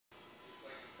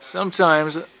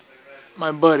Sometimes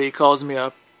my buddy calls me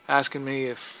up asking me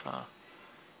if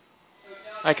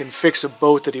I can fix a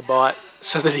boat that he bought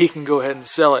so that he can go ahead and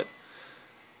sell it.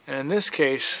 And in this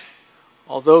case,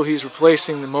 although he's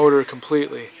replacing the motor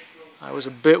completely, I was a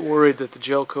bit worried that the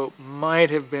gel coat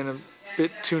might have been a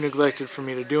bit too neglected for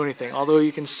me to do anything. Although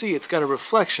you can see it's got a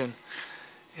reflection,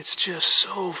 it's just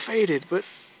so faded. But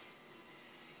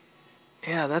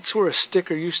yeah, that's where a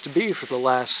sticker used to be for the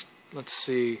last, let's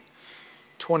see,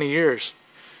 20 years.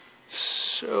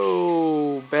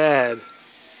 So bad.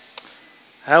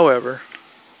 However,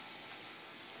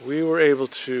 we were able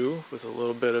to, with a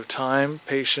little bit of time,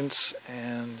 patience,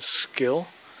 and skill,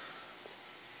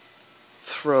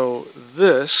 throw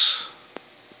this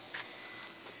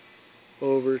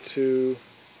over to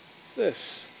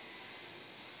this.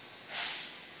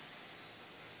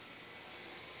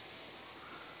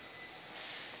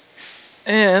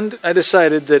 And I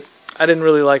decided that I didn't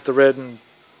really like the red and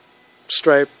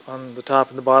stripe on the top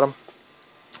and the bottom,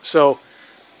 so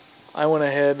I went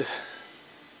ahead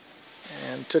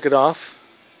and took it off,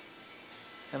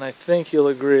 and I think you'll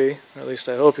agree, or at least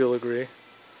I hope you'll agree,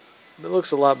 it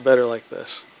looks a lot better like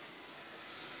this.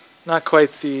 Not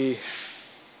quite the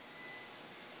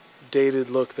dated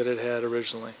look that it had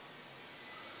originally.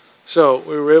 So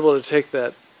we were able to take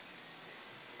that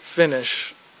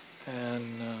finish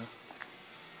and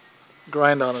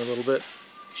grind on it a little bit,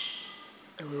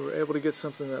 and we were able to get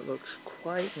something that looks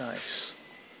quite nice.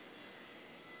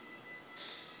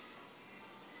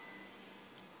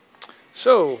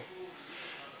 So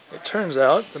it turns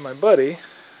out that my buddy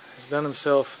has done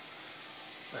himself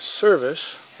a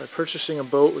service by purchasing a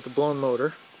boat with a blown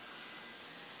motor,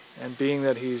 and being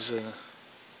that he's a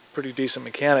pretty decent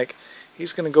mechanic,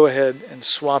 he's going to go ahead and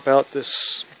swap out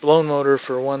this blown motor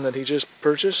for one that he just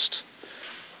purchased,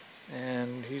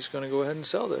 and he's going to go ahead and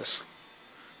sell this,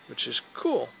 which is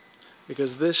cool,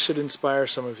 because this should inspire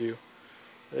some of you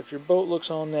that if your boat looks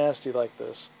all nasty like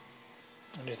this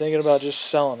and you're thinking about just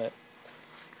selling it,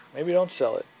 maybe don't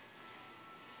sell it.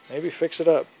 Maybe fix it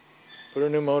up. Put a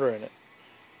new motor in it.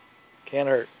 Can't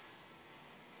hurt.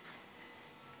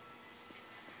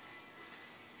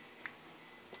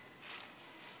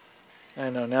 I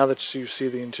know, now that you see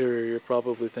the interior, you're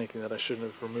probably thinking that I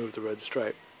shouldn't have removed the red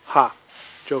stripe. Ha!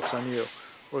 Joke's on you.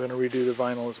 We're going to redo the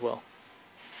vinyl as well.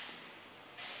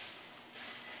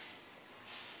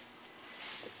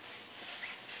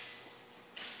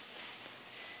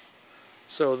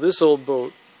 So this old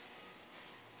boat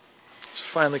is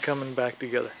finally coming back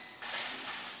together.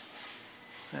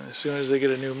 And as soon as they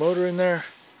get a new motor in there,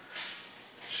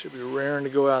 it should be raring to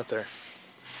go out there.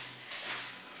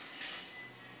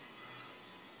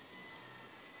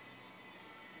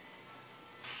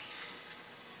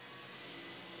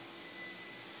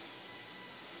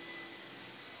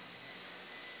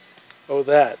 Oh,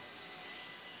 that.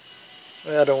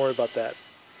 Yeah, don't worry about that.